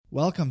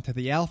Welcome to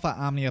the Alpha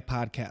Omnia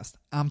podcast.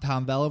 I'm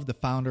Tom Velov, the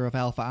founder of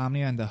Alpha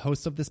Omnia and the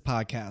host of this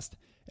podcast.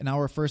 In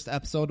our first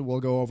episode,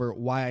 we'll go over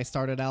why I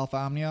started Alpha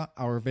Omnia,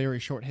 our very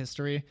short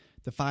history,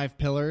 the 5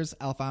 pillars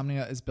Alpha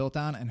Omnia is built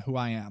on, and who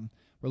I am.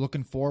 We're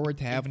looking forward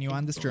to having you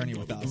on this journey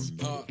with us.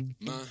 Heart,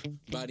 mind,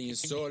 body and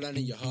soul, I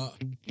need your heart,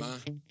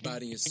 mind,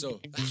 body and soul.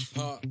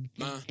 Heart,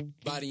 mind,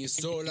 body and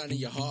soul, I need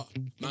your heart,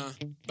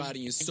 mind,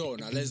 body and soul.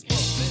 Now let's go,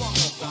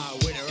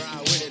 vibe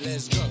with it,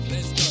 let's go,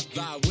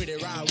 vibe with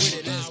it, ride with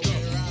it, let's go.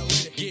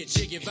 Get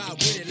jiggy, vibe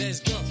with it, let's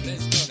go,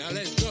 now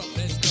let's go.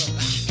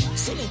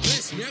 Someone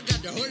bless me, I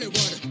got the holy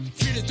water,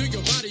 feel it through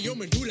your body, yo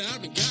medulla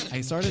oblongata.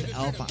 I started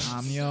Alpha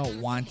Omnia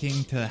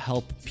wanting to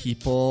help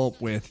people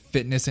with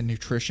fitness and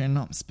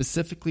nutrition,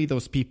 specifically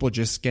those people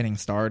just getting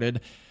started,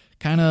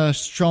 kind of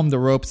show them the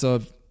ropes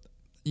of,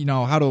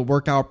 how to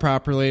work out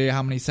properly,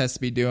 how many sets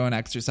to be doing,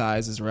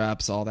 exercises,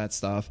 reps, all that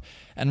stuff,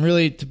 and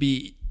really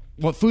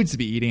what foods to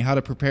be eating, how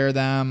to prepare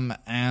them,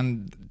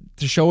 and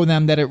to show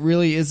them that it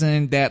really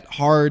isn't that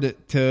hard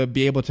to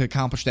be able to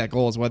accomplish that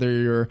goals, whether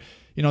you're,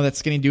 that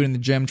skinny dude in the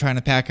gym trying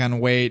to pack on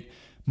weight,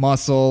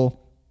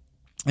 muscle,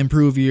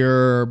 improve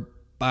your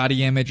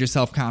body image, your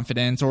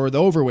self-confidence, or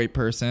the overweight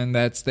person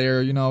that's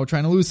there,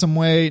 trying to lose some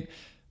weight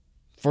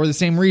for the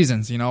same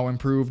reasons,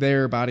 improve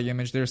their body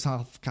image, their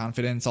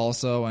self-confidence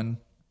also, and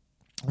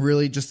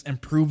really just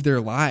improve their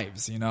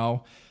lives,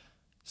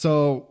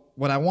 So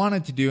what I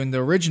wanted to do in the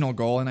original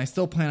goal, and I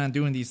still plan on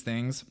doing these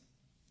things,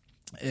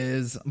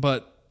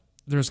 but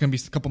there's going to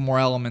be a couple more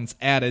elements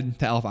added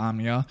to Alpha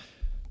Omnia.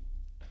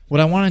 What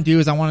I want to do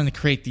is I wanted to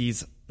create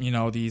these,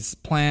 these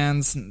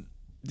plans,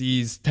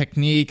 these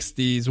techniques,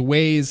 these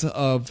ways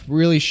of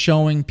really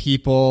showing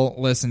people,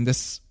 listen,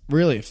 this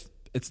really,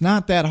 it's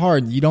not that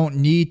hard. You don't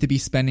need to be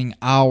spending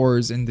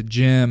hours in the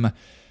gym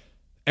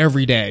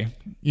every day,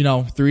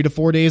 3 to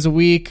 4 days a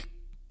week,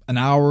 an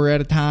hour at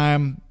a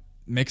time,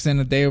 mix in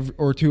a day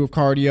or two of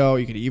cardio.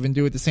 You could even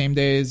do it the same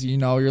days,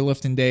 your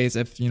lifting days,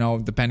 if,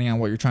 depending on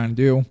what you're trying to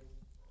do.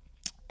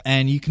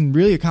 And you can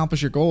really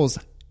accomplish your goals.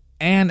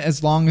 And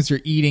as long as you're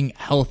eating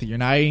healthy, you're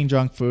not eating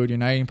junk food, you're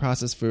not eating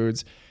processed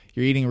foods,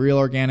 you're eating real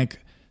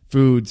organic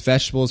foods,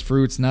 vegetables,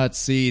 fruits, nuts,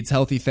 seeds,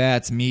 healthy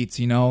fats, meats,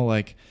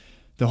 like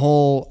the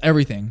whole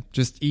everything.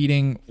 Just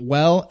eating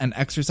well and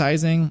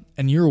exercising,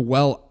 and you're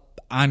well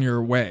on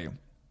your way.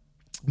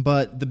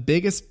 But the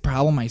biggest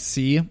problem I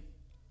see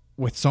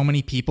with so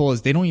many people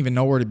is they don't even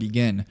know where to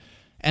begin.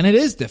 And it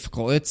is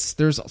difficult.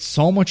 There's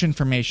so much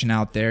information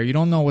out there. You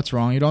don't know what's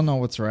wrong. You don't know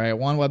what's right.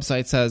 One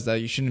website says that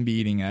you shouldn't be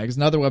eating eggs.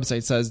 Another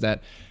website says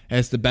that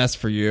it's the best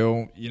for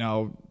you. You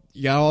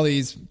got all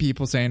these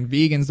people saying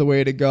vegan's the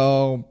way to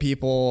go.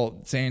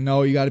 People saying,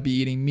 no, you got to be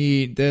eating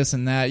meat, this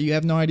and that. You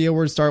have no idea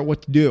where to start,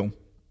 what to do.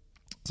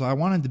 So I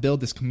wanted to build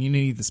this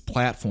community, this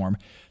platform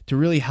to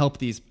really help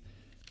these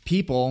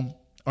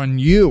people and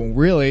you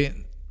really,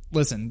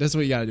 listen, this is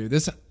what you got to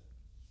do.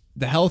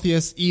 The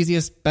healthiest,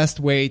 easiest, best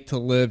way to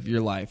live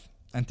your life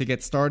and to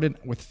get started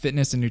with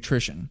fitness and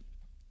nutrition.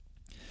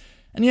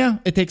 And yeah,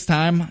 it takes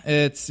time.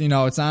 It's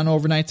not an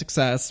overnight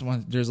success.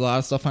 There's a lot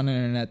of stuff on the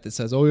internet that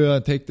says, oh yeah,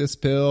 take this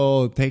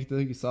pill, take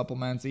the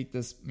supplements, eat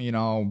this,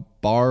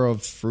 bar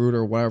of fruit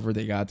or whatever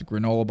they got, the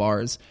granola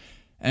bars.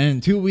 And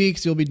in 2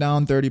 weeks, you'll be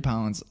down 30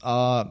 pounds.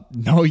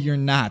 No, you're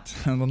not.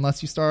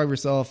 Unless you starve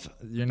yourself,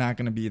 you're not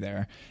going to be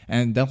there.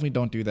 And definitely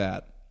don't do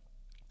that.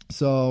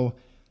 So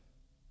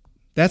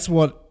that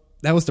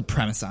was the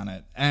premise on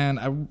it. And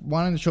I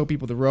wanted to show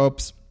people the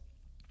ropes.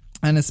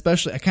 And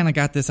especially, I kind of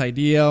got this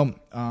idea,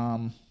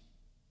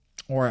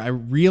 or I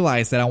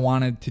realized that I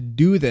wanted to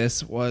do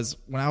this was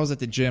when I was at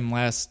the gym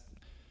last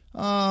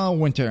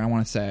winter, I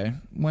want to say.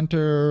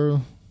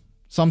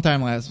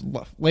 Sometime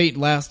late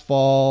last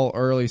fall,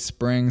 early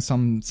spring,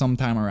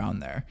 sometime around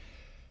there.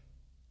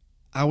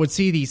 I would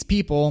see these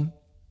people,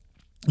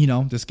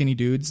 the skinny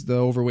dudes, the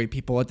overweight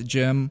people at the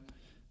gym,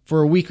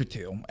 for a week or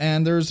two,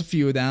 and there's a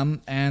few of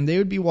them, and they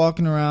would be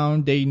walking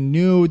around. They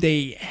knew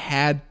they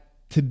had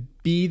to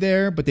be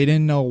there, but they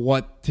didn't know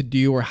what to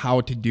do or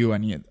how to do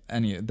any of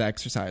the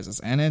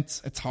exercises. And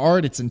it's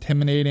hard, it's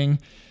intimidating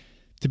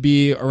to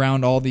be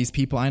around all these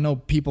people. I know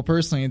people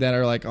personally that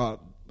are like,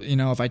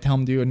 if I tell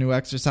them to do a new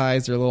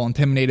exercise, they're a little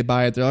intimidated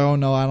by it. They're like, oh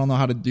no, I don't know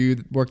how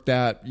to work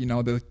that,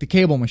 the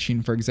cable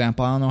machine, for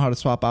example. I don't know how to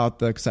swap out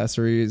the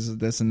accessories,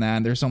 this and that.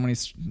 And there's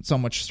so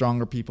much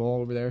stronger people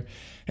over there.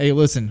 Hey,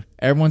 listen,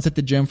 everyone's at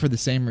the gym for the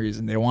same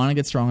reason. They want to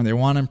get stronger. They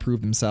want to improve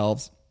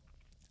themselves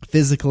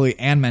physically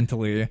and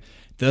mentally.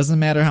 Doesn't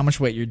matter how much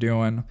weight you're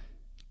doing.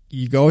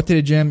 You go to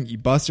the gym, you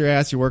bust your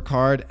ass, you work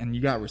hard, and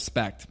you got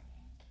respect.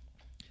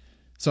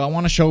 So I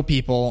want to show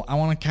people, I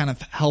want to kind of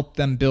help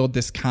them build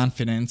this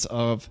confidence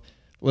of,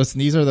 listen,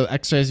 these are the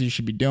exercises you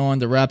should be doing,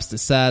 the reps, the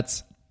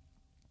sets,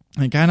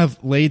 and kind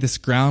of lay this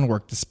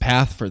groundwork, this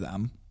path for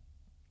them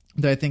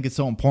that I think is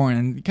so important.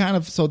 And kind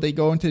of so they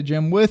go into the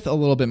gym with a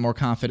little bit more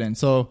confidence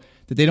so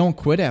that they don't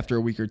quit after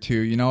a week or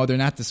two. They're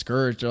not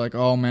discouraged. They're like,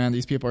 oh man,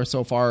 these people are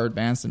so far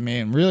advanced than me.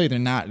 And really they're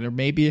not. Or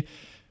maybe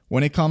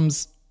when it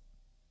comes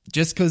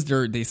just because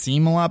they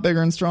seem a lot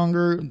bigger and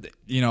stronger,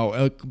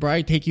 it'll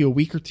probably take you a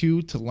week or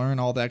two to learn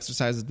all the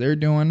exercises they're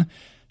doing.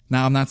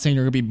 Now, I'm not saying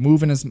you're going to be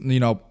moving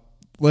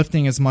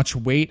lifting as much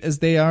weight as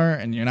they are,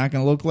 and you're not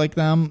going to look like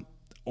them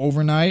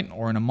overnight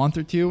or in a month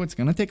or two. It's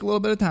going to take a little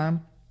bit of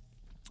time,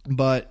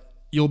 but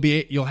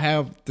you'll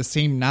have the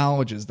same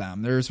knowledge as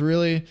them. It's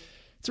really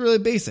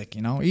basic,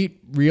 eat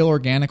real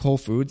organic whole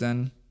foods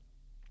and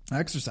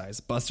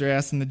exercise, bust your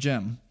ass in the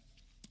gym.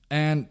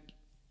 And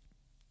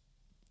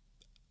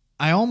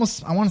I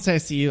want to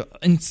say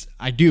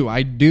I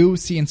do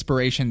see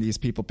inspiration in these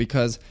people,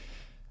 because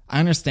I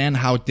understand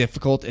how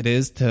difficult it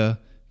is to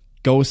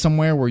go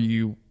somewhere where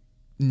you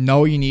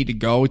know you need to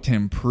go to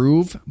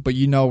improve, but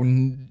you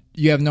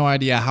have no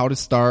idea how to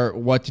start,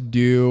 what to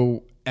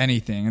do,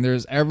 anything. And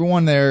there's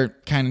everyone there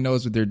kind of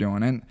knows what they're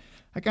doing. And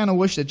I kind of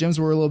wish that gyms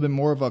were a little bit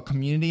more of a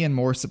community and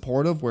more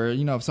supportive, where,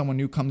 if someone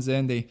new comes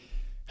in, they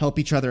help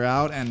each other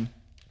out. And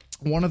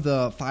one of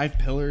the 5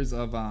 pillars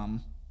of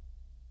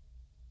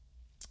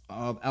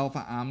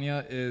Alpha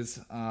Omnia is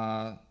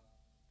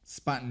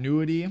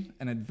spontaneity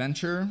and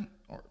adventure,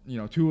 or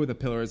 2 of the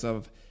pillars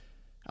of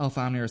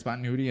Alpha Omnia are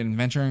spontaneity and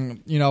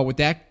adventuring. With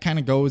that kind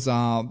of goes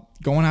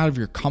going out of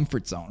your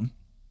comfort zone.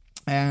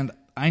 And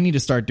I need to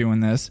start doing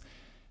this.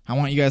 I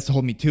want you guys to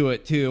hold me to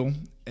it too,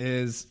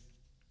 is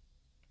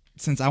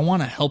since I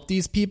want to help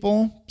these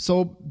people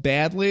so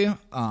badly,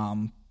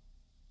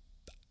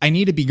 I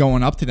need to be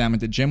going up to them at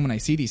the gym when I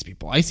see these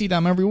people. I see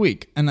them every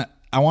week, and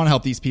I want to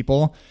help these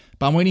people,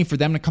 but I'm waiting for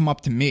them to come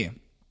up to me.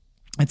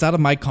 It's out of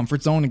my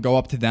comfort zone to go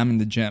up to them in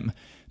the gym.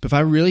 But if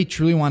I really,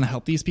 truly want to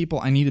help these people,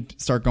 I need to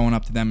start going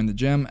up to them in the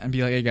gym and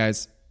be like, hey,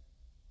 guys,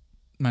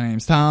 my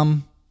name's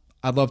Tom.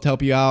 I'd love to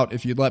help you out.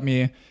 If you'd let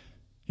me,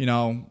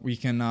 we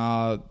can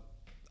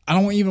I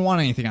don't even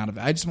want anything out of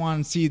it. I just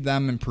want to see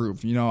them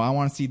improve. I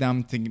want to see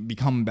them to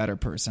become a better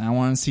person. I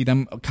want to see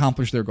them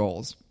accomplish their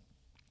goals.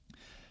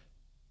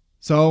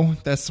 So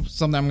that's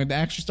something I'm going to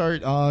actually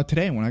start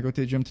today when I go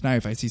to the gym tonight.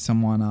 If I see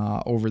someone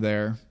over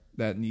there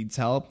that needs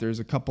help, there's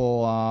a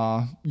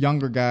couple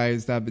younger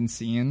guys that I've been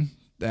seeing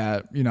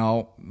that,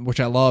 which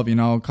I love,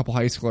 a couple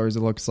high schoolers,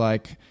 it looks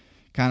like.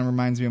 Kind of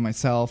reminds me of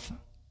myself.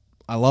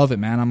 I love it,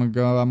 man. I'm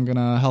going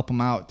to help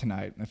them out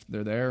tonight. If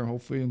they're there,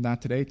 hopefully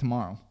not today,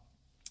 tomorrow.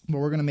 But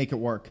we're going to make it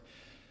work.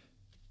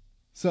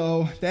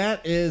 So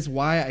that is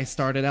why I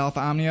started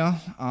Alpha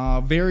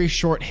Omnia. Very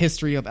short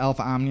history of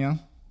Alpha Omnia.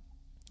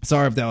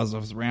 Sorry if I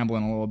was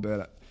rambling a little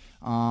bit.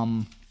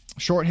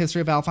 Short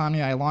history of Alpha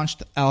Omnia. I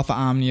launched Alpha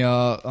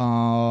Omnia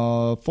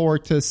 4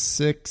 to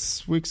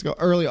 6 weeks ago.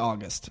 Early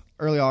August.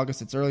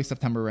 It's early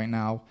September right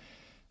now.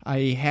 I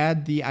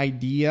had the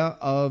idea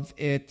of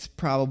it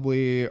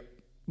probably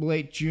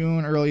late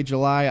June, early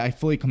July. I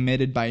fully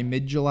committed by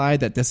mid-July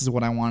that this is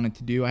what I wanted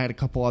to do. I had a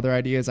couple other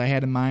ideas I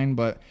had in mind,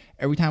 but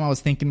every time I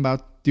was thinking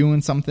about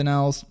doing something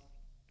else,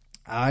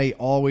 I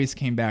always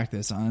came back to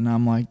this. And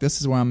I'm like, this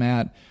is where I'm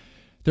at.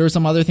 There were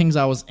some other things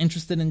I was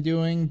interested in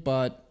doing,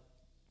 but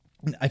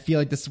I feel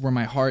like this is where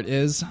my heart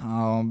is.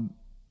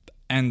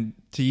 And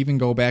to even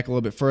go back a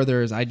little bit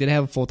further, is I did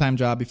have a full-time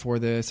job before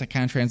this. I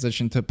kind of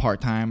transitioned to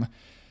part-time.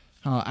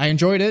 I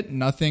enjoyed it.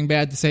 Nothing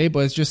bad to say, but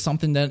it's just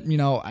something that,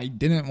 I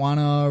didn't want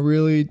to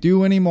really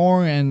do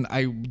anymore. And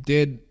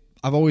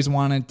I've always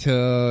wanted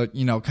to,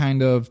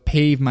 kind of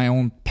pave my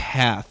own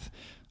path,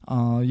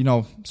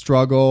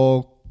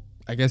 struggle,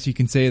 I guess you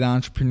can say the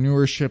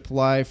entrepreneurship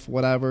life,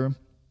 whatever.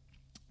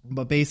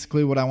 But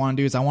basically what I want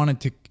to do is I wanted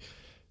to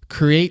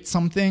create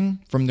something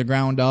from the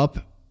ground up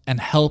and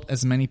help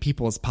as many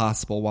people as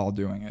possible while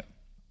doing it.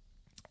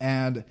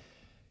 And,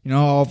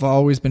 I've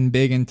always been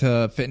big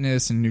into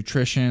fitness and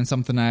nutrition,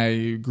 something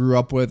I grew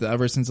up with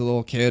ever since a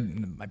little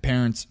kid. My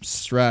parents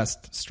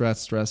stressed.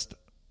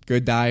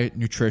 Good diet,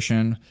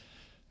 nutrition.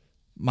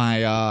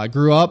 I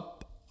grew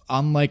up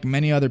unlike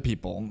many other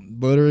people,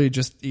 literally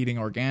just eating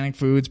organic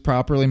foods,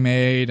 properly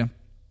made,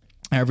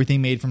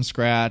 everything made from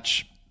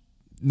scratch.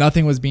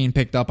 Nothing was being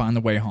picked up on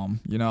the way home.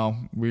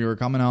 We were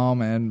coming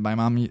home and my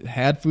mom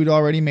had food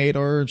already made,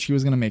 or she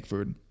was going to make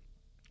food.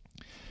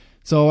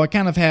 So I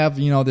kind of have,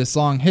 this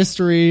long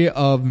history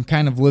of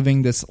kind of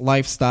living this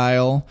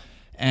lifestyle,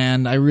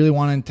 and I really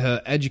wanted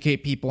to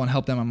educate people and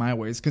help them in my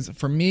ways, because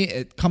for me,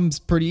 it comes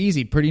pretty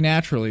easy, pretty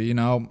naturally.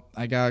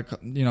 I got,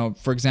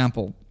 for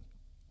example,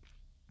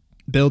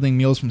 building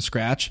meals from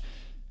scratch.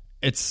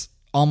 It's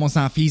almost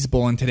not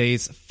feasible in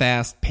today's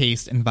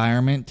fast-paced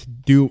environment to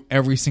do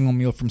every single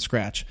meal from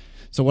scratch.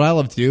 So what I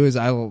love to do is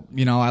I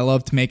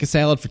love to make a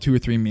salad for 2 or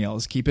 3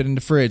 meals, keep it in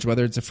the fridge,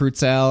 whether it's a fruit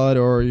salad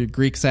or a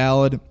Greek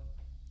salad,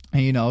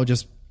 and,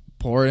 just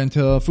pour it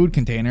into a food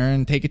container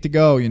and take it to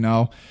go,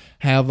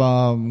 have,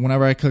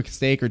 whenever I cook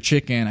steak or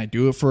chicken, I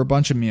do it for a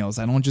bunch of meals.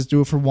 I don't just do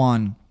it for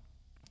one.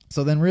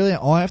 So then really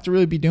all I have to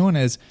really be doing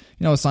is,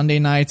 Sunday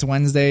nights,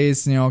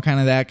 Wednesdays, kind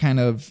of that kind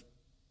of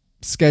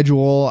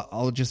schedule.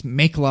 I'll just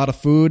make a lot of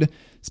food,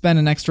 spend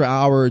an extra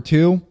hour or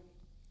two,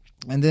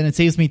 and then it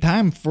saves me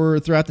time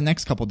throughout the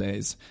next couple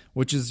days,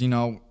 which is,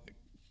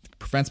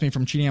 prevents me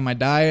from cheating on my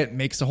diet,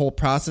 makes the whole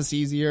process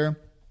easier.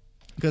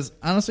 Because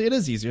honestly, it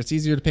is easier. It's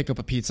easier to pick up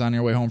a pizza on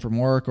your way home from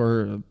work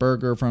or a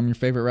burger from your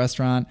favorite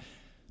restaurant.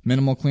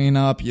 Minimal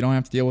cleanup. You don't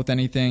have to deal with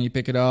anything. You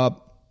pick it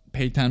up,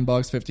 pay $10,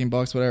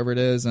 $15, whatever it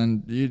is,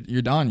 and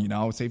you're done.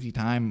 It saves you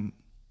time.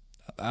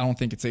 I don't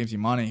think it saves you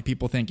money.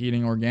 People think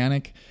eating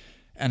organic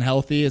and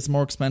healthy is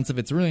more expensive.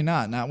 It's really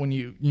not. Not when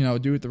you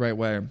do it the right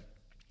way.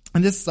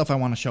 And this is stuff I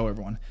want to show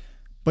everyone.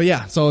 But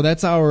yeah, so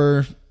that's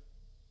our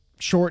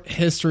short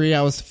history.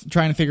 I was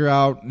trying to figure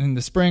out in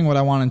the spring what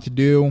I wanted to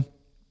do.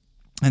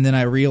 And then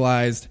I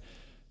realized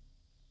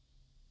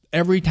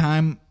every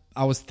time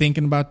I was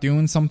thinking about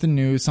doing something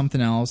new, something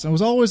else, it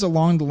was always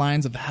along the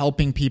lines of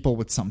helping people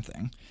with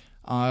something.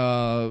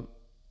 I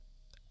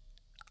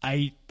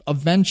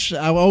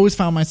always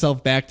found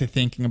myself back to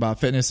thinking about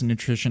fitness and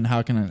nutrition.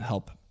 How can it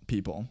help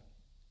people?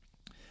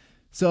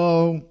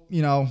 So,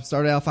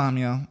 started Alpha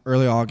Omnia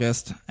early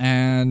August,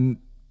 and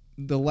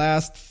the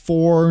last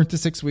 4 to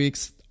 6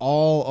 weeks,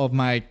 all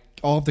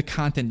of the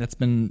content that's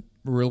been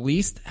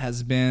released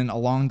has been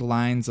along the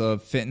lines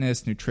of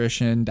fitness,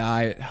 nutrition,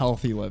 diet,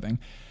 healthy living.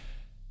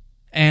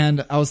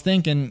 And I was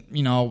thinking,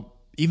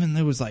 even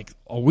it was like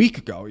a week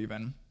ago,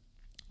 even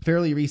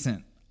fairly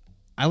recent,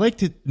 I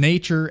like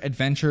nature,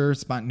 adventure,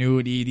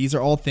 spontaneity. These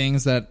are all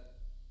things that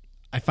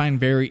I find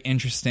very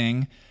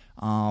interesting,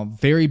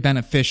 very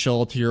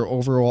beneficial to your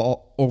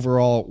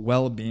overall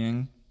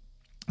well-being.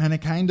 And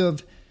it kind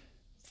of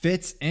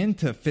fits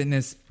into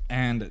fitness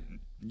and,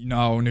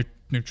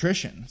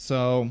 nutrition.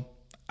 So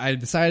I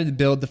decided to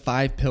build the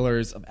 5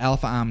 pillars of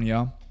Alpha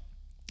Omnia,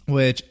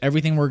 which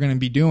everything we're going to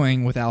be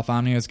doing with Alpha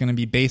Omnia is going to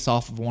be based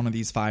off of one of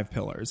these 5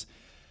 pillars.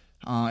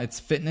 It's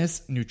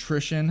fitness,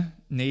 nutrition,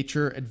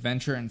 nature,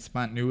 adventure, and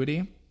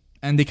spontaneity.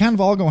 And they kind of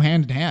all go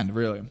hand in hand,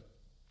 really.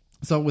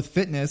 So with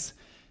fitness,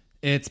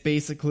 it's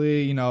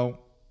basically,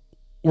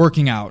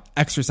 working out,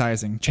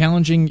 exercising,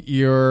 challenging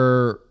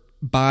your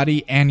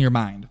body and your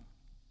mind.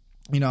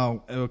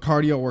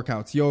 Cardio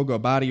workouts, yoga,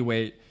 body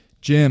weight,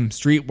 gym,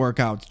 street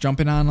workouts,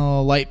 jumping on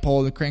a light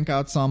pole to crank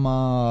out some,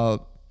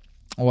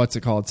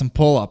 some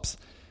pull-ups,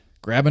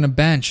 grabbing a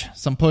bench,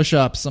 some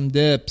push-ups, some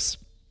dips,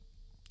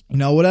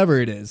 whatever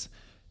it is.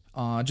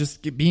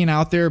 Being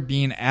out there,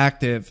 being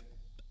active.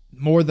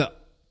 The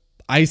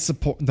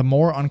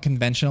more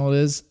unconventional it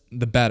is,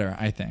 the better,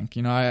 I think.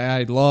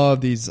 I love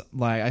these,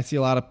 I see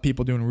a lot of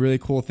people doing really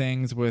cool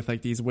things with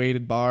these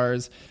weighted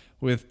bars,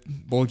 with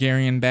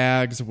Bulgarian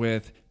bags,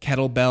 with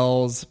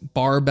kettlebells,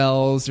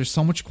 barbells. There's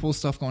so much cool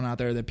stuff going out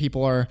there that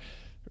people are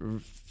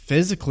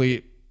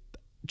physically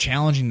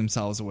challenging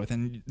themselves with,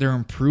 and they're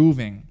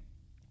improving.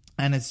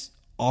 And it's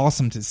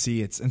awesome to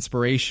see. It's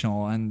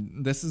inspirational.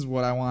 And this is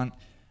what I want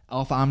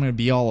Alpha Omnia to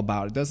be all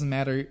about. It doesn't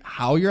matter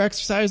how you're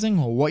exercising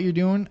or what you're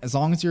doing, as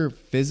long as you're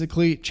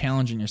physically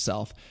challenging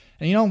yourself.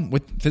 And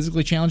with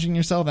physically challenging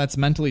yourself, that's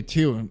mentally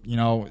too.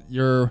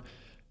 Your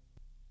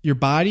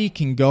body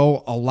can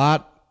go a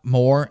lot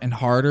more and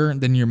harder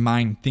than your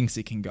mind thinks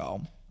it can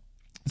go.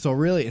 So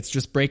really, it's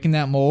just breaking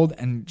that mold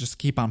and just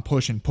keep on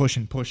pushing.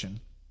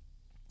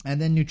 And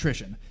then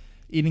nutrition,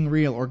 eating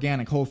real,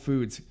 organic, whole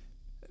foods,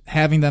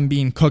 having them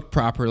being cooked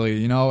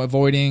properly,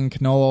 avoiding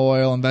canola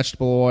oil and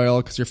vegetable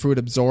oil, because your food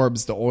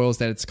absorbs the oils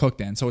that it's cooked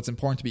in. So it's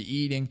important to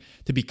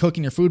be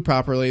cooking your food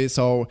properly,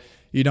 so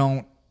you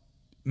don't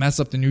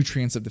mess up the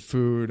nutrients of the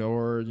food,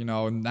 or,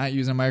 not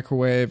using a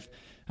microwave.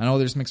 I know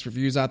there's mixed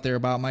reviews out there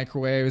about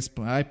microwaves,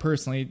 but I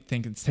personally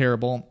think it's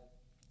terrible.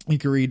 You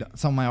can read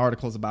some of my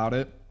articles about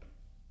it.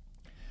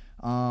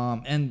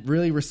 And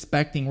really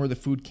respecting where the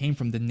food came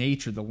from, the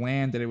nature, the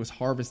land that it was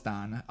harvested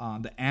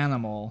on, the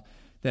animal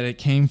that it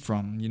came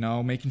from,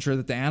 making sure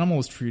that the animal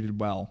was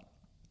treated well.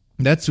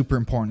 That's super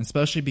important,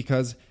 especially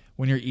because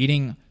when you're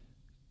eating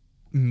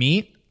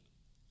meat,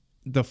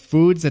 the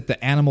foods that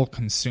the animal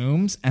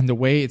consumes and the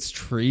way it's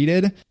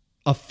treated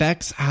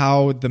affects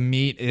how the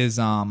meat is,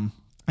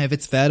 if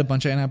it's fed a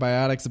bunch of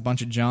antibiotics, a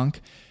bunch of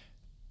junk,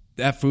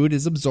 that food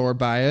is absorbed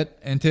by it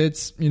into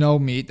its,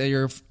 meat that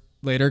you're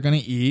later going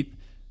to eat,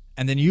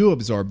 and then you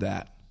absorb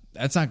that.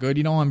 That's not good.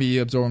 You don't want to be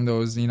absorbing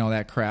those,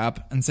 that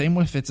crap. And same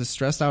with if it's a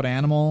stressed out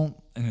animal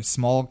in a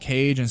small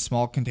cage and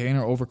small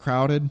container,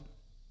 overcrowded.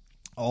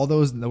 All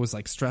those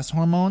stress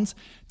hormones,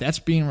 that's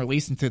being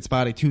released into its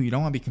body too. You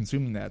don't want to be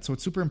consuming that. So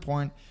it's super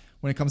important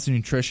when it comes to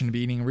nutrition to be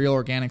eating real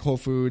organic whole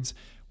foods.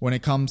 When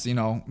it comes,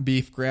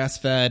 beef,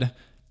 grass-fed,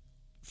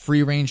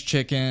 free-range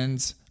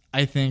chickens,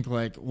 I think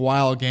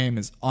wild game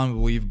is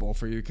unbelievable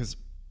for you, because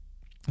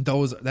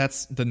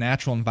that's the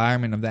natural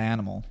environment of the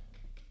animal.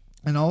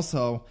 And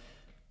also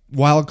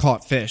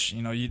wild-caught fish.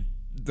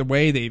 The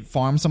way they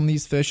farm some of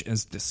these fish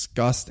is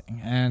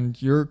disgusting,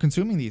 and you're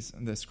consuming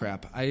this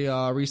crap.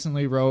 I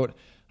recently wrote,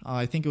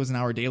 I think it was in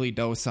our Daily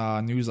Dose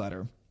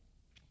newsletter,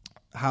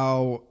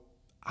 how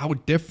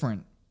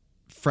different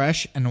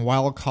fresh and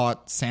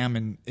wild-caught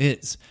salmon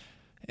is.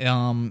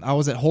 I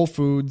was at Whole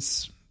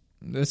Foods.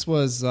 This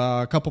was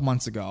a couple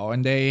months ago,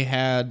 and they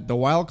had the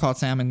wild-caught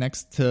salmon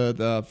next to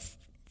the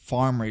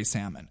farm-raised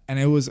salmon, and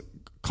it was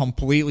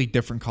completely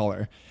different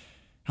color.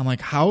 I'm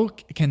like, how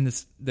can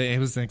it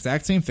was the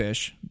exact same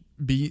fish,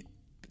 be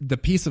the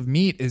piece of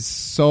meat is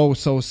so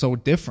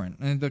different.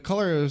 And the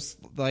color is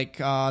like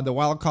the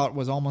wild caught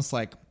was almost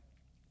like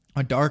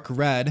a dark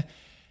red,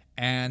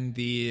 and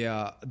the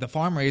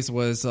farm raised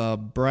was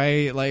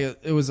bright, like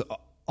it was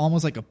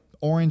almost like a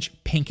orange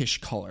pinkish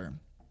color.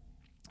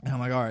 And I'm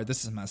like, all right,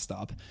 this is messed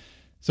up.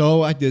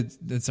 So I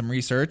did some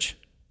research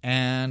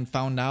and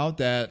found out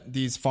that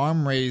these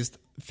farm raised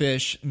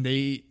fish,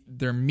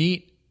 their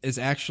meat is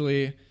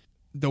actually,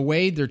 the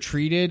way they're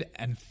treated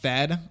and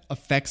fed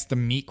affects the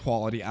meat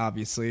quality,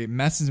 obviously. It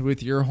messes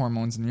with your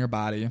hormones in your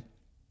body.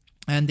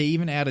 And they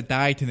even add a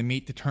dye to the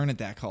meat to turn it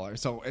that color.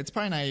 So it's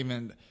probably not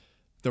even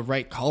the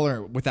right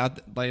color without,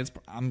 like,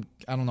 I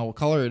don't know what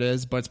color it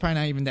is, but it's probably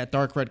not even that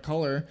dark red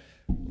color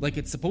like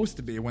it's supposed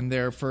to be when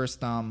they're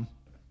first,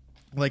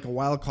 like a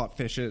wild caught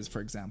fish is, for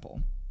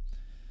example.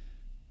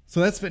 So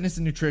that's fitness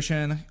and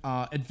nutrition,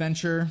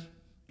 adventure,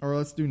 or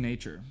let's do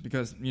nature,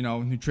 because, you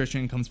know,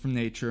 nutrition comes from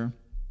nature.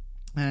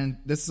 And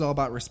this is all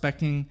about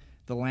respecting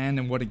the land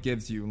and what it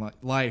gives you, like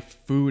life,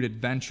 food,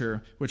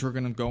 adventure, which we're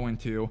going to go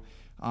into.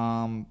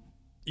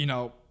 You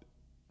know,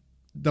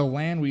 the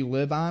land we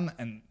live on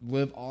and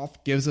live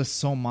off gives us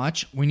so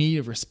much. We need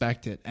to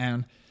respect it.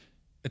 And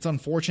it's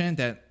unfortunate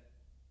that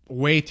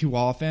way too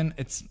often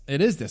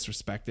it is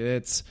disrespected.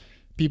 It's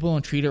people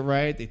don't treat it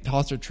right. They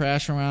toss their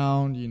trash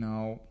around, you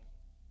know,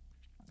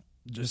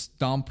 just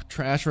dump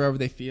trash wherever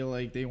they feel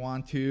like they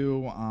want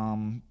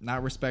to,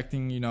 not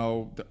respecting, you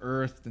know, the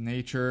earth, the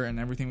nature, and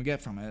everything we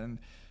get from it. And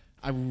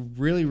I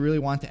really, really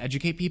want to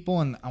educate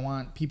people, and I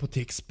want people to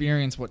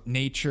experience what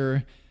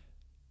nature,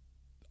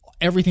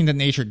 everything that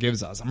nature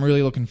gives us. I'm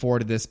really looking forward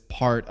to this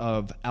part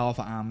of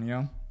Alpha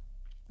Omnia.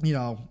 You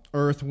know,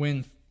 earth,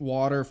 wind,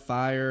 water,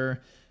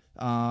 fire.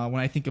 When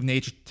I think of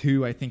nature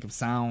too, I think of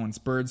sounds: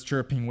 birds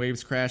chirping,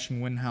 waves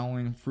crashing, wind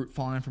howling, fruit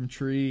falling from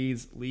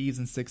trees, leaves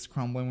and sticks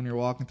crumbling when you're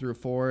walking through a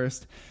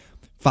forest,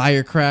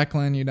 fire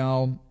crackling. You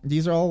know,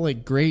 these are all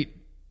like great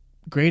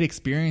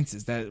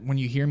experiences that when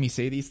you hear me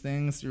say these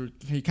things,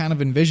 you kind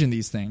of envision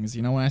these things.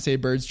 You know, when I say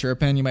birds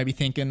chirping, you might be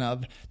thinking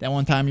of that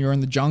one time you were in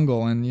the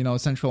jungle and, you know,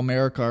 Central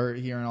America, or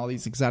hearing all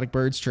these exotic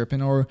birds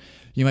chirping, or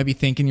you might be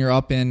thinking you're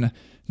up in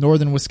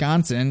northern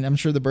Wisconsin. I'm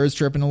sure the birds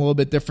chirping a little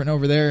bit different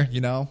over there,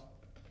 you know.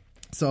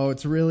 So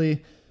it's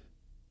really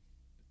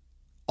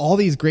all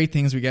these great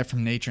things we get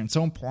from nature, and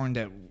so important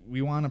that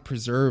we want to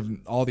preserve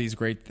all these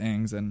great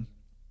things. And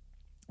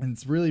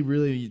it's really,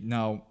 really, you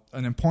know,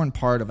 an important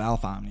part of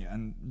Alpha Omnia.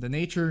 And the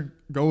nature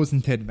goes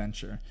into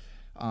adventure.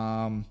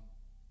 You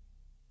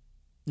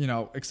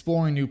know,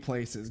 exploring new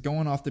places,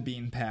 going off the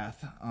beaten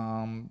path,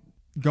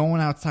 going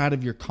outside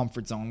of your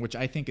comfort zone, which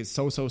I think is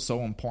so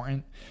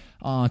important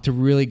to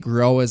really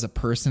grow as a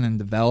person and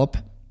develop.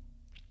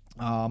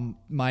 Some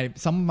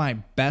of my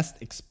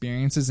best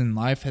experiences in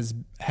life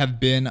have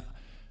been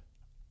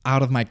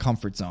out of my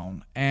comfort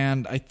zone.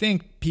 And I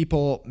think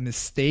people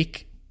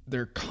mistake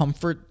their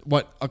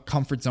what a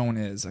comfort zone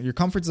is. Your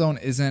comfort zone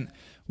isn't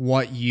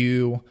what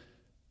you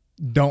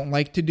don't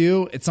like to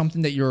do. It's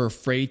something that you're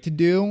afraid to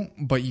do,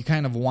 but you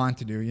kind of want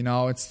to do. You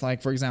know, it's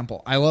like, for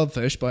example, I love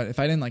fish, but if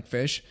I didn't like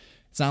fish,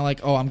 it's not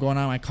like, oh, I'm going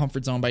out of my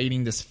comfort zone by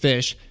eating this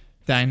fish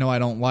that I know I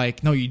don't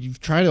like. No,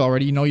 you've tried it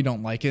already. You know you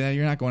don't like it.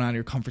 You're not going out of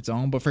your comfort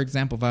zone. But for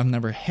example, if I've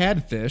never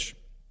had fish,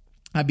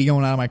 I'd be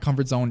going out of my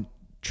comfort zone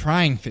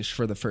trying fish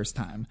for the first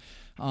time.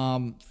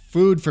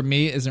 Food for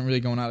me isn't really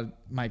going out of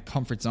my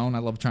comfort zone. I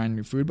love trying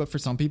new food, but for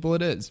some people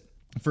it is.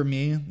 For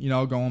me, you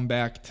know, going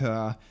back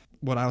to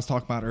what I was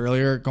talking about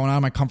earlier, going out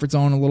of my comfort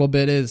zone a little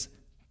bit is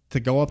to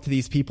go up to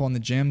these people in the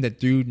gym that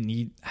do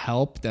need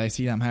help, that I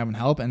see them having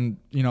help, and,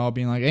 you know,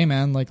 being like, hey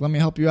man, like, let me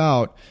help you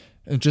out.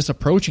 And just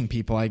approaching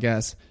people, I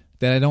guess,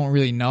 that I don't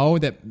really know,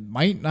 that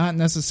might not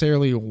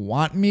necessarily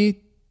want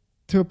me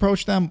to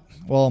approach them.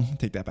 Well,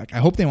 take that back. I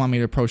hope they want me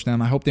to approach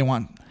them. I hope they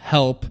want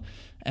help.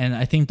 And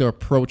I think the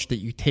approach that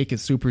you take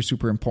is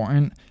super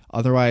important.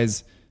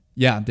 Otherwise,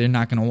 yeah, they're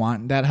not going to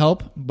want that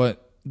help,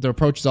 but the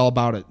approach is all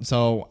about it.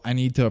 So I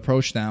need to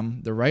approach them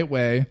the right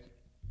way,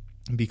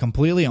 be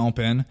completely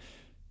open,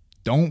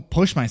 don't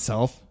push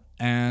myself,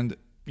 and,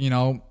 you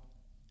know,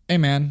 hey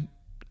man,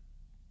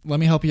 let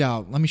me help you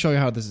out. Let me show you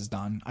how this is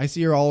done. I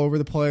see you're all over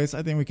the place.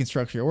 I think we can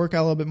structure your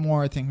workout a little bit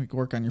more. I think we can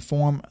work on your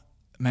form.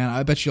 Man,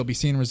 I bet you'll be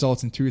seeing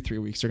results in 2 or 3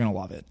 weeks. You're going to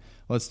love it.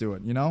 Let's do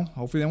it. You know,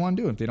 hopefully they want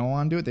to do it. If they don't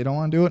want to do it, they don't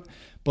want to do it.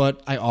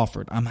 But I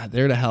offered. I'm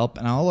there to help,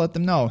 and I'll let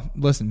them know.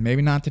 Listen,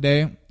 maybe not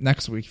today,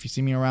 next week. If you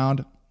see me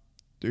around,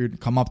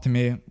 dude, come up to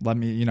me. Let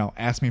me, you know,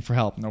 ask me for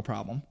help. No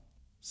problem.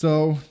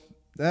 So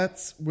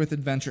that's with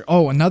adventure.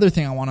 Oh, another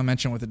thing I want to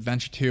mention with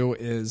adventure too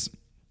is,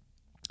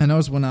 I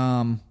noticed when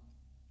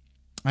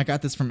I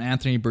got this from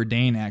Anthony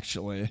Bourdain,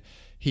 actually.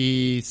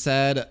 He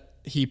said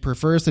he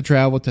prefers to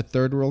travel to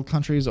third world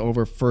countries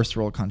over first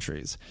world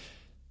countries.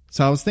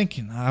 So I was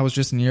thinking, I was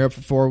just in Europe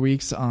for 4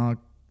 weeks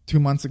 2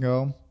 months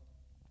ago.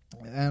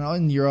 And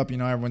in Europe, you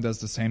know, everyone does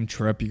the same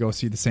trip. You go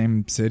see the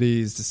same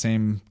cities, the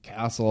same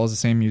castles, the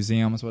same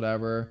museums,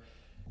 whatever.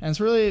 And it's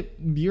really,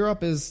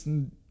 Europe is,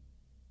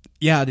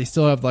 yeah, they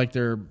still have like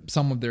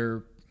some of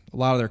their a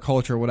lot of their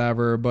culture,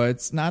 whatever, but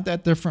it's not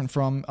that different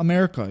from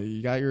America.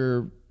 You got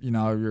your,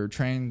 your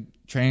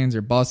trains,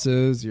 your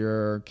buses,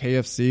 your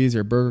KFCs,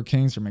 your Burger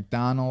Kings, your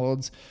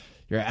McDonald's,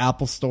 your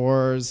Apple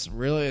stores.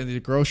 Really, the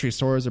grocery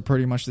stores are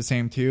pretty much the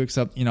same too,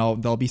 except,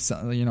 they'll be,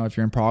 if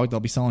you're in Prague, they'll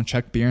be selling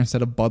Czech beer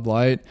instead of Bud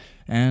Light.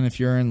 And if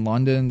you're in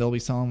London, they'll be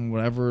selling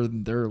whatever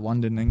their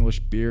London English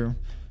beer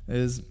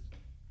is.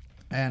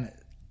 And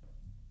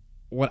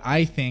what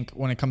I think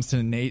when it comes to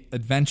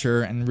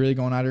adventure and really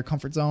going out of your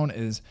comfort zone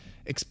is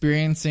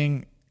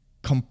experiencing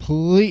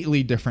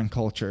completely different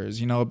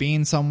cultures,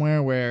 being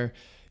somewhere where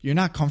you're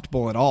not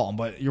comfortable at all,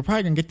 but you're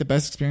probably going to get the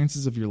best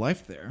experiences of your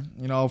life there.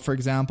 For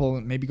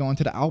example, maybe going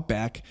to the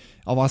outback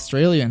of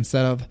Australia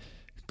instead of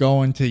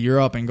going to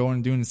Europe and going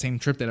and doing the same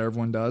trip that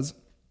everyone does.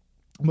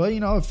 But,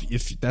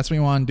 if that's what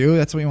you want to do,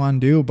 that's what you want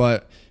to do.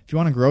 But if you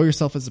want to grow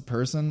yourself as a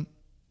person,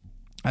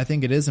 I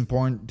think it is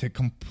important to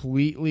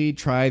completely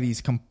try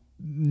these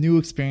new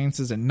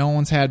experiences that no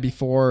one's had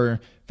before, or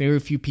very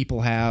few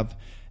people have.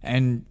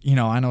 And,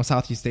 I know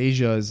Southeast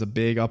Asia is a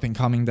big up and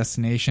coming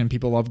destination.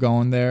 People love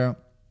going there.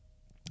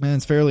 And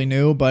it's fairly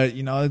new, but,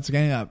 it's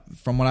getting,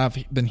 from what I've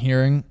been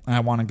hearing, I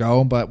want to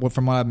go, but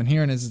from what I've been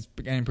hearing is it's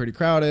getting pretty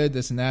crowded,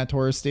 this and that,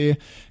 touristy.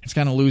 It's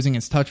kind of losing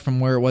its touch from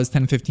where it was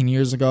 10, 15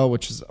 years ago,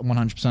 which is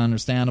 100%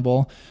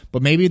 understandable.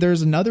 But maybe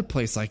there's another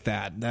place like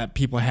that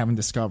people haven't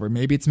discovered.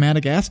 Maybe it's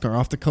Madagascar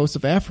off the coast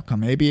of Africa.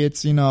 Maybe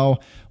it's,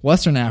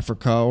 Western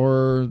Africa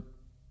or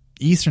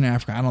Eastern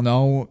Africa. I don't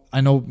know.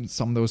 I know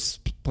some of those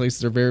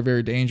places are very,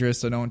 very dangerous,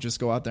 so don't just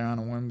go out there on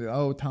a whim and be,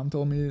 oh, Tom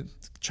told me to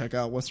check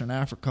out Western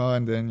Africa,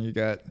 and then you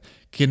get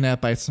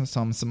kidnapped by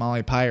some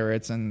Somali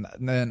pirates, and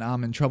then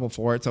I'm in trouble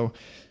for it. So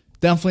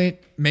definitely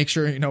make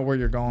sure you know where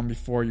you're going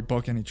before you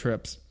book any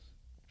trips.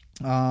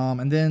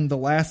 And then the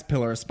last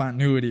pillar is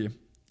spontaneity.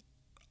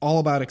 All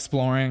about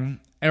exploring.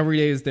 Every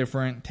day is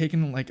different.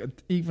 Taking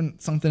even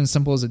something as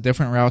simple as a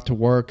different route to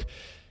work.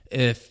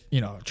 If,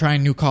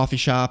 trying new coffee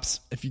shops,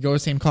 if you go to the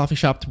same coffee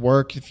shop to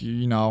work, if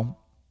you're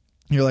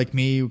like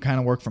me, you kind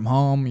of work from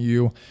home,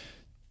 you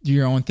do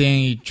your own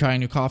thing, you try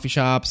new coffee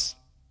shops,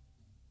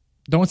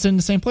 don't sit in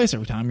the same place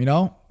every time,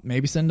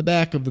 maybe sit in the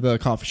back of the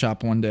coffee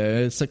shop one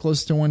day, sit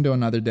close to a window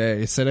another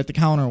day, sit at the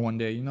counter one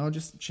day,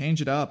 just change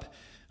it up.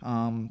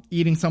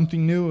 Eating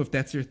something new, if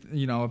that's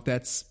if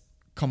that's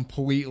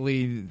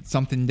completely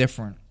something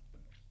different.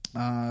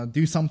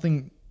 Do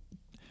something.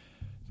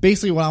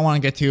 Basically, what I want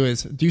to get to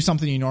is do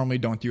something you normally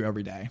don't do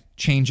every day.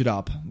 Change it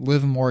up.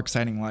 Live a more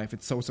exciting life.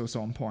 It's so, so,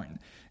 so important.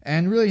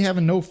 And really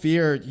having no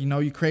fear,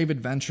 you crave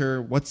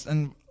adventure.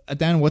 At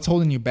the end, what's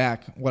holding you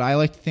back? What I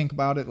like to think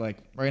about it, like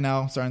right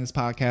now, starting this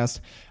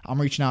podcast,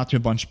 I'm reaching out to a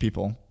bunch of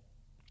people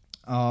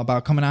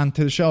about coming on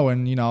to the show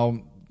and,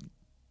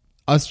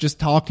 us just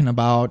talking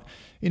about,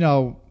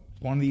 one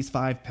of these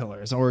 5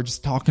 pillars, or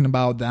just talking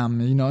about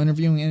them,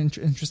 interviewing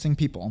interesting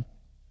people.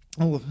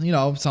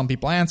 Some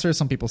people answer,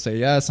 some people say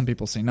yes, some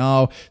people say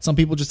no, some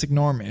people just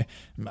ignore me.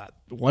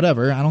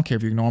 Whatever, I don't care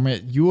if you ignore me.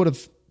 You would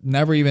have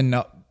never even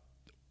know.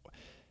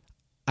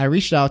 I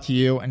reached out to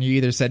you and you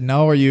either said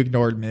no or you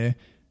ignored me.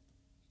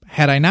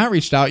 Had I not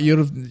reached out, it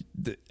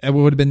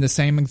would have been the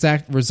same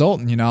exact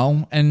result,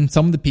 And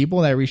some of the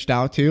people that I reached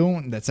out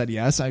to that said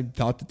yes, I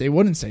thought that they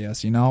wouldn't say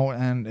yes,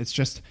 And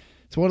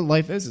it's what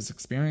life is. It's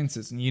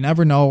experiences, and you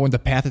never know the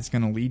path it's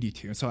going to lead you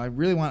to. So I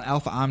really want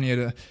Alpha Omnia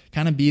to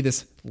kind of be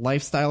this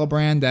lifestyle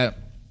brand that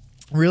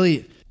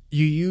really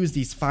you use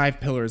these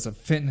 5 pillars of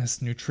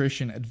fitness,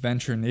 nutrition,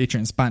 adventure, nature,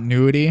 and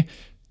spontaneity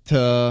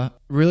to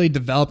really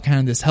develop kind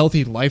of this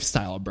healthy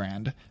lifestyle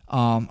brand,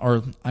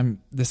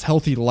 this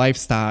healthy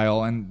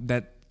lifestyle, and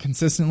that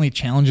consistently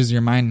challenges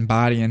your mind and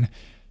body, and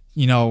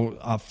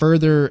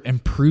further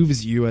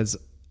improves you as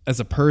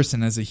a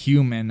person, as a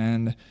human,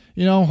 and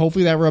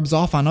hopefully that rubs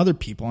off on other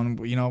people,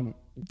 and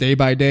day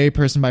by day,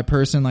 person by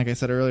person, like I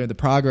said earlier, the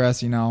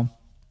progress,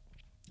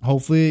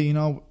 hopefully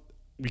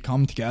we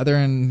come together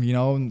and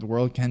the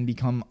world can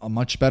become a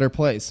much better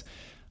place.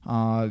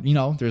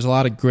 There's a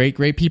lot of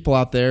great people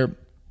out there,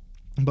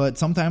 but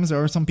sometimes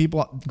there are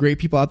great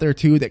people out there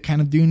too that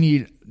kind of do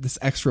need this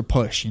extra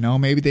push.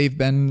 Maybe they've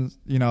been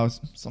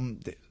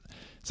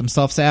some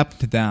stuff's happened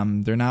to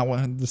them. They're not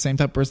the same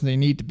type of person they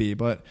need to be.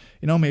 But,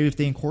 maybe if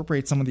they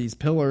incorporate some of these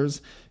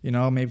pillars,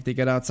 maybe if they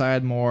get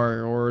outside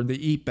more, or they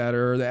eat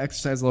better, or they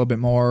exercise a little bit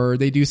more, or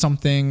they do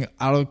something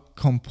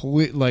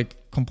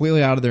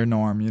completely out of their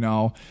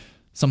norm,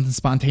 something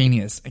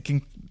spontaneous, it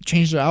can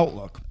change their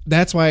outlook.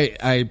 That's why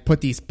I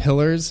put these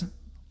pillars,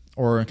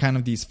 or kind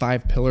of these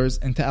 5 pillars,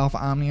 into Alpha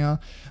Omnia,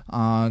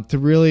 to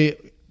really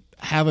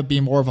have it be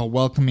more of a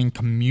welcoming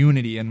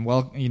community and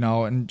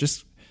and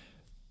just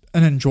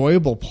an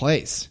enjoyable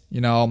place,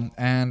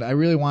 and I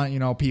really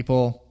want,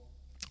 people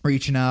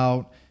reaching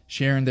out,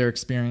 sharing their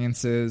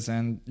experiences,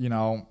 and,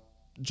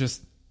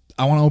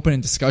 I want to open a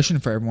discussion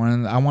for everyone,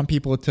 and I want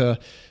people to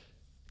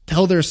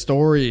tell their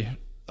story,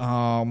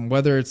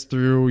 whether it's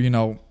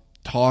through,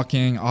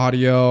 talking,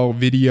 audio,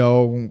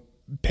 video,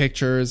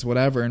 pictures,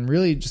 whatever, and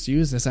really just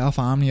use this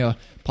Alpha Omnia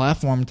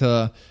platform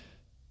to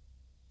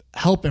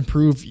help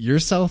improve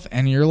yourself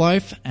and your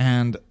life,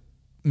 and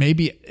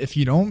maybe if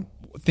you don't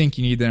think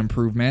you need the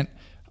improvement,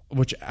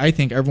 which I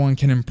think everyone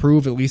can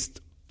improve, at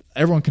least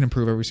everyone can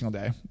improve every single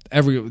day,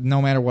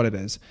 no matter what it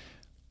is.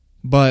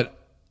 But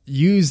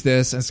use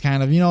this as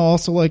kind of,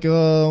 also like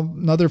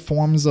another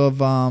forms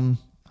of, I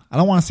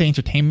don't want to say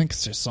entertainment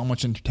because there's so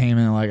much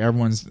entertainment, like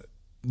everyone's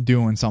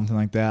doing something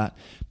like that,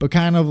 but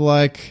kind of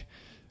like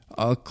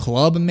a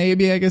club,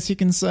 maybe, I guess you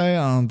can say.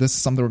 This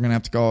is something we're going to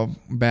have to go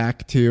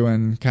back to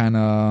and kind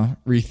of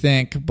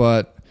rethink,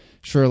 but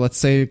sure, let's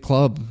say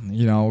club,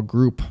 a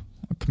group,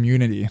 a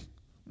community,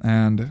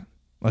 and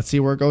let's see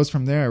where it goes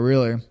from there,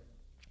 really.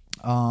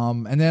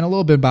 And then a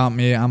little bit about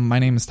me. My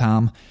name is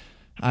Tom.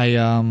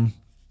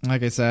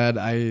 Like I said,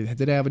 I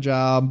did have a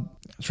job,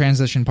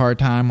 transitioned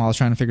part-time while I was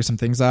trying to figure some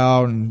things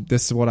out, and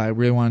this is what I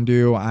really want to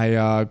do.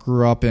 I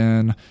grew up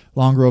in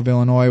Long Grove,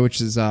 Illinois,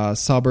 which is a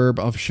suburb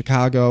of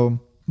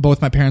Chicago.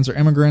 Both my parents are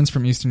immigrants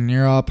from Eastern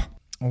Europe.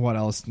 What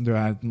else do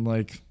I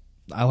like?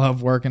 I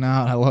love working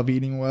out. I love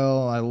eating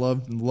well. I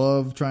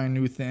love trying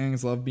new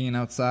things, love being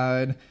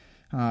outside.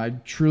 I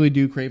truly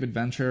do crave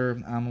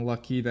adventure. I'm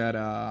lucky that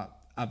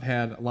I've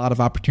had a lot of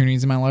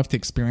opportunities in my life to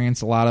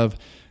experience a lot of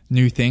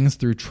new things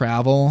through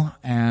travel,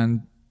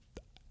 and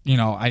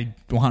I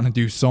want to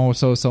do so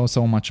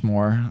much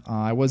more.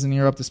 I was in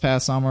Europe this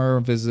past summer,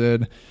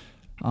 visited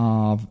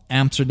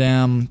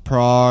Amsterdam,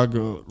 Prague,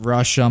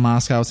 Russia,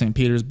 Moscow, St.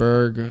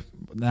 Petersburg.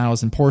 Then I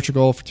was in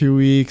Portugal for 2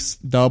 weeks,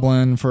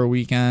 Dublin for a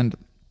weekend,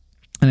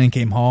 and then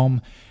came home.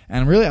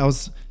 And really,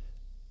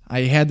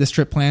 I had this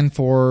trip planned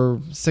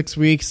for 6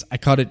 weeks. I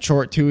cut it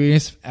short 2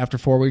 weeks. After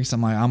 4 weeks,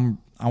 I'm like,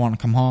 I want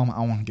to come home. I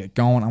want to get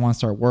going. I want to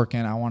start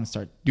working. I want to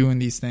start doing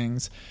these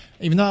things.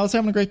 Even though I was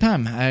having a great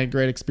time, I had a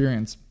great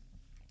experience.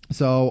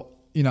 So,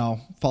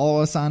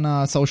 follow us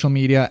on social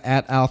media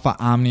at Alpha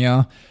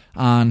Omnia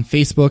on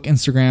Facebook,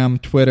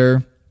 Instagram,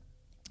 Twitter.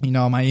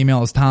 My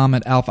email is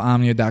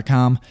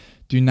tom@alphaomnia.com.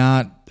 Do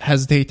not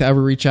hesitate to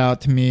ever reach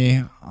out to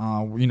me.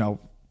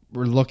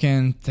 We're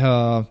looking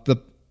to the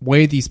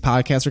way these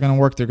podcasts are going to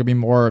work. They're going to be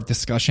more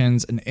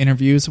discussions and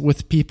interviews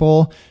with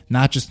people,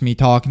 not just me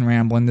talking,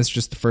 rambling. This is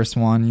just the first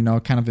one,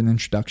 kind of an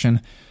introduction.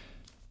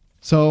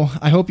 So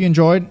I hope you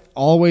enjoyed.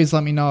 Always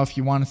let me know if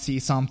you want to see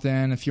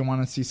something, if you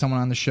want to see someone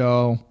on the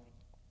show,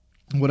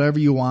 whatever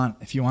you want.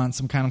 If you want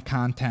some kind of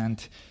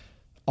content,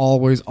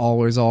 always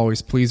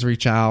please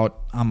reach out.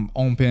 I'm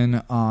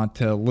open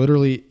to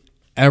literally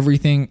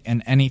everything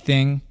and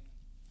anything.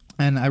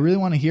 And I really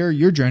want to hear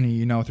your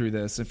journey, through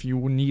this. If you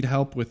need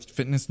help with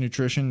fitness,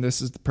 nutrition, this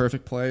is the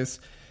perfect place.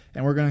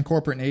 And we're going to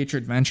incorporate nature,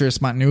 adventure,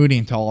 spontaneity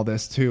into all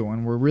this too.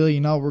 And we're really,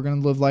 we're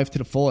going to live life to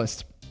the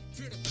fullest.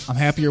 I'm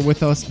happy you're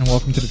with us, and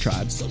welcome to the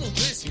tribe. Someone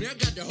bless me, I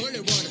got the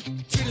holy water.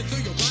 Feeling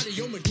through your body,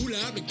 your medulla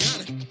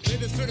oblongata.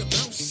 Baby, feel the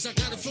bounce, I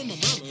got it from my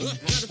mama.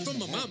 Got it from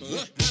my mama.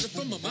 Got it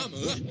from my mama.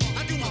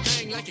 I do my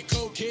thing like a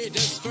cold kid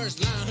does his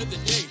first line of the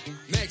day.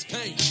 Max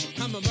Payne,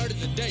 I'ma murder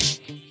the day.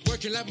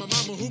 Working like my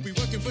mama who be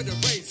working for the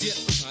raise.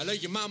 Yeah, I love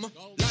your mama.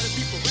 Lot of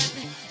people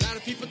rapping, lot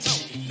of people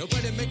talking.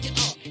 Nobody make it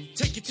up.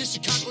 Take you to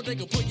Chicago, they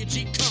gon' pull your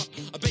G cup.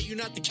 I bet you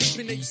not the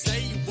kingpin that you say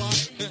you are.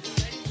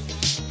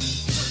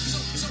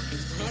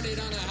 Running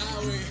on the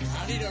highway,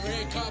 I need a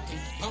red carpet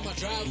on my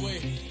driveway.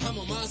 I'm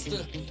a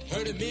monster,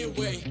 heard it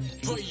midway.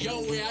 Put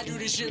your way, I do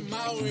this shit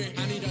my way.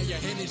 I need all your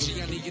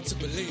energy, I need you to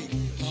believe.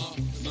 Heart,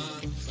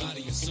 mind,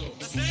 body, and soul.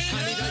 I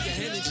need all your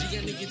energy,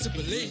 I need you to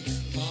believe.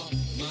 Heart,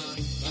 mind,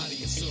 body,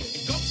 and soul.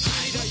 I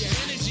need all your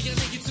energy, I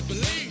need you to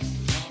believe.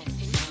 Heart,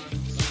 mind,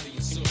 body,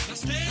 and soul. I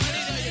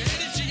need all your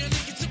energy, I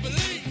need you to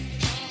believe.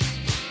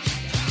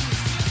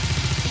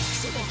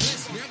 Someone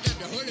bless me, I got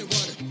the holy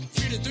water.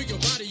 Feeling through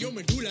your body, your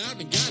medulla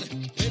oblongata.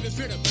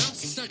 Feel the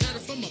bounce, I got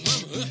it from my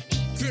mama.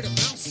 Feel the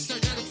bounce, I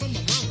got it from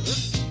my mama.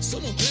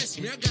 Someone bless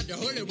me, I got the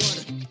holy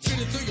water.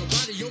 Feeling through your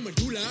body, your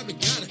medulla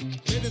oblongata.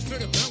 Baby, feel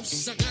the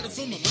bounce, I got it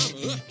from my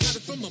mama. Got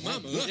it from my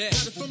mama.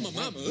 Got it from my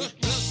mama.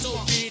 Blood so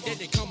big that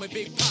they call me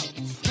Big Pop.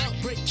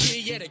 Heartbreak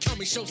kid, yeah, they call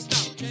me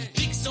Showstopper.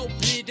 Dick so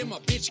big that my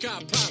bitch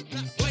got a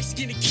problem. White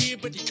skinny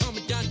kid, but they call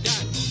me Don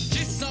Dottie.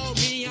 This all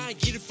me, I ain't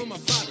get it from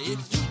my father. If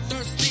you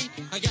thirsty,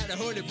 I got the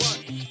holy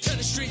water. Tell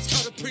the streets,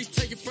 call the priest,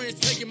 tell your friends,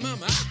 tell your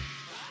mama.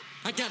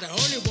 I got the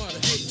holy water,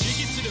 hey, jig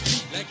it to the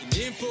beat like an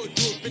info,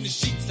 do it in the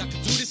sheets. I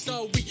can do this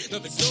all week,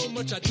 love it so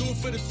much I do it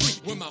for the free.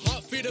 When my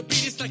heart feel the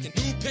beat, it's like a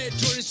new pair of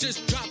Jordans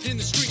just dropped in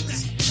the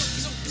streets.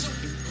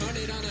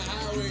 100 on the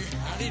highway,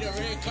 I need a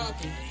red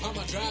carpet on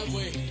my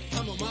driveway.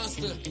 I'm a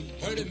monster,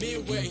 heard it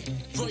midway.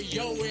 For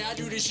your way, I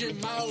do this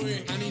shit my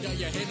way. I need all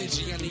your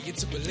energy, I need you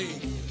to believe.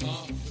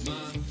 Heart,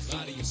 mind,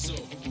 body, and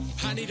soul.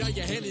 I need all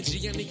your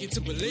energy, I need you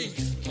to believe.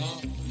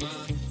 Heart,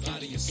 mind,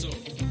 body, and soul.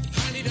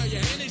 I need all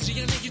your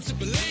energy, I need you to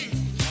believe.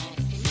 Heart,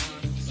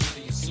 mind,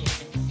 body, and soul.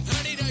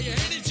 I need all your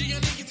energy, I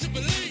need you to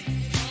believe.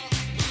 Heart,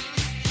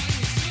 mind,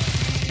 body, and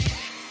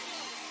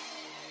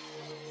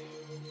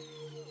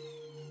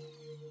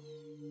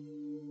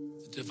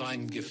soul. The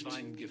divine gift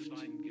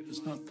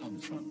does not come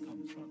from